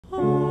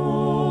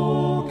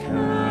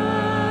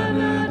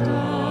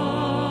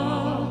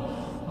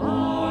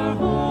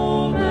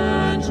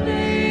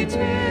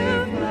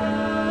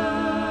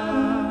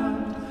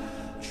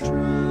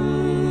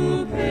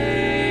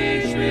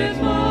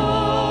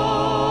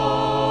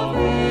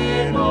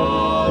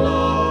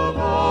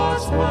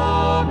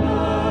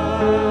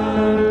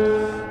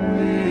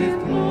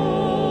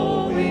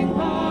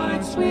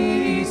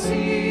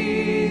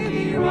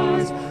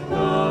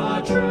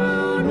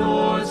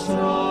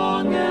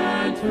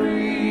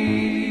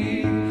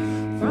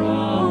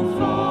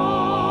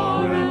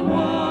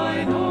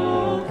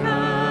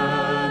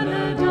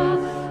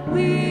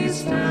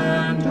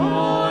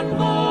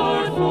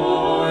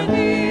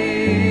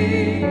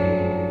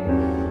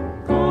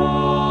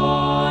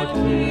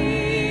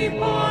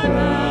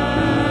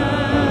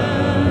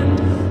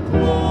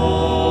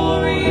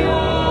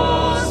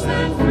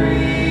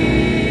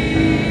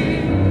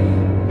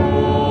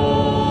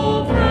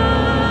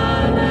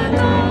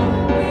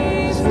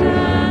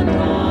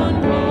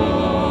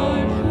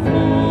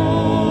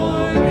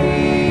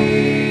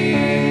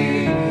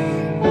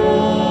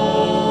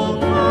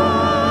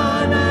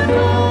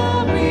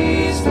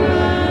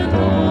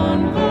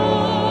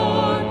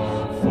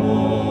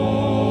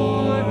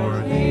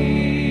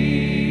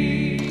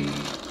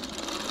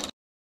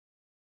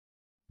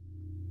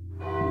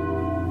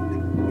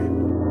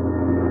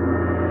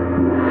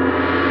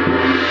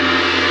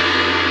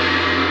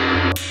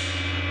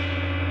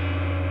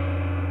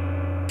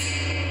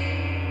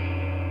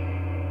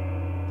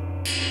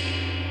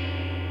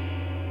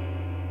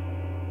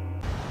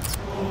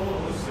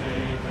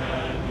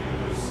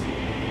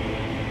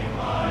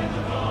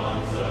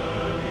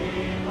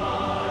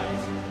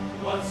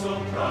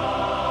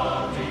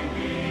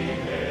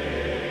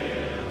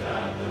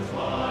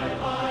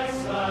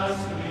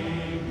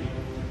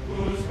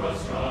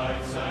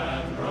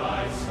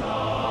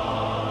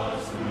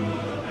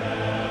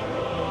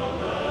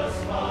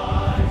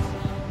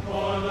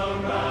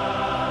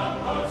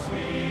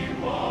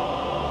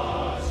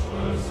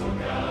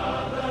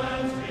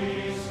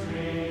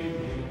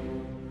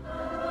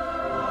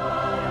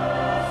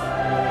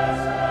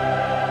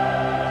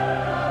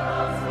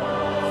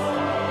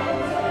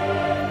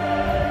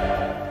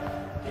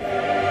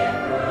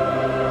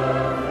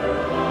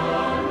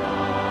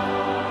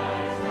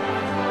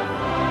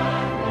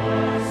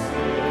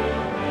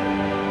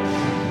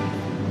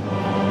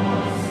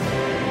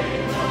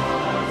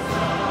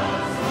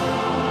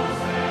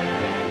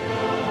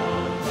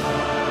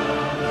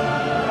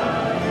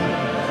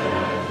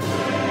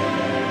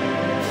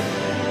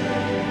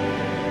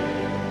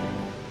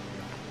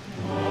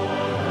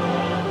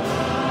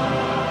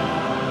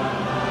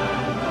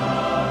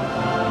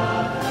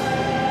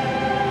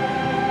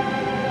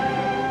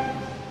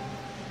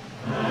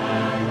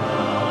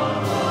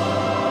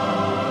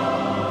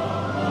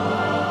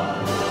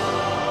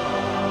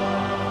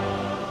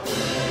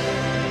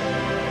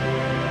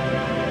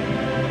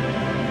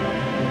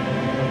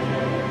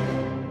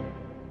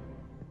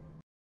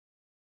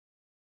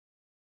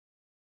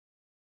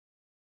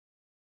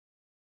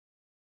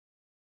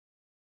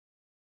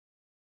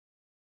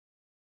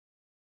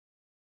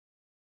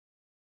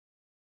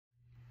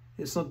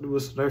It's something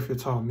what Smurfia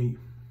taught me.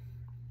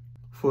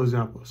 For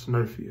example,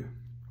 Smurfia.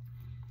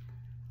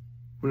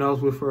 When I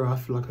was with her, I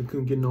feel like I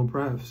couldn't get no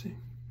privacy.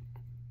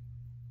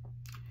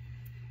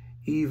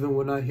 Even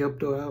when I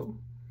helped her out,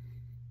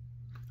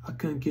 I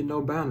couldn't get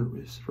no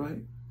boundaries,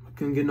 right? I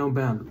couldn't get no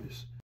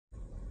boundaries.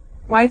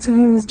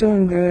 Wytawhom is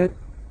doing good.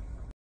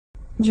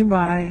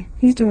 Dubai,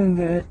 he's doing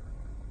good.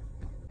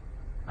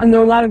 I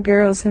know a lot of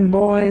girls and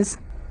boys,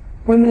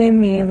 women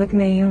and men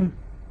looking at him,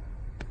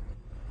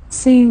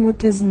 seeing what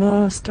this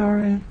love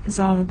story is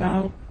all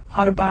about.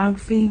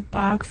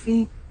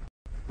 Biography,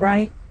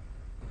 right?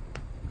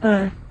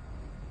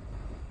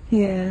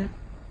 Yeah.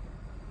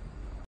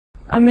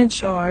 I'm in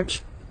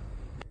charge.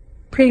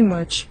 Pretty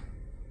much.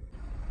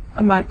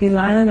 I might be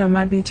lying, I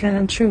might be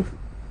telling the truth.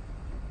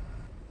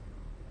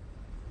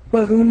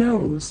 But who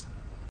knows?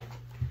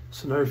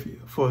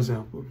 Smurfia, for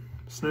example.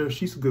 Smurfia,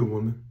 she's a good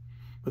woman.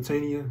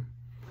 Britannia,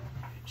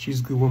 she's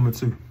a good woman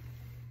too.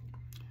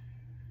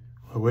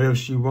 Or whatever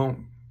she want,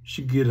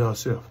 she get it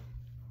herself.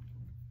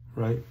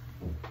 Right?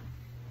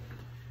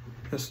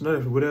 That's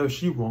Smurfia, whatever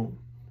she want,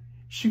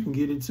 she can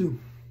get it too.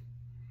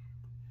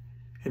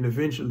 And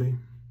eventually,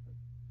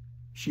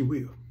 she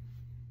will.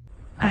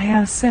 I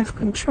have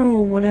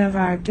self-control whatever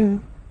I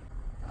do.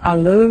 I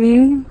love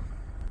you,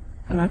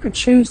 and I could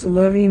choose to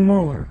love you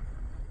more.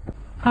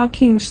 How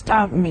can you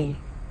stop me?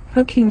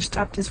 How can you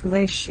stop this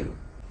relationship?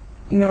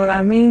 You know what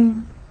I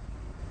mean?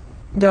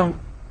 Don't.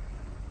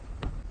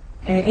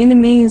 And any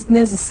means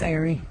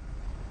necessary.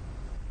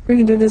 We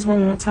can do this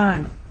one more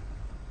time.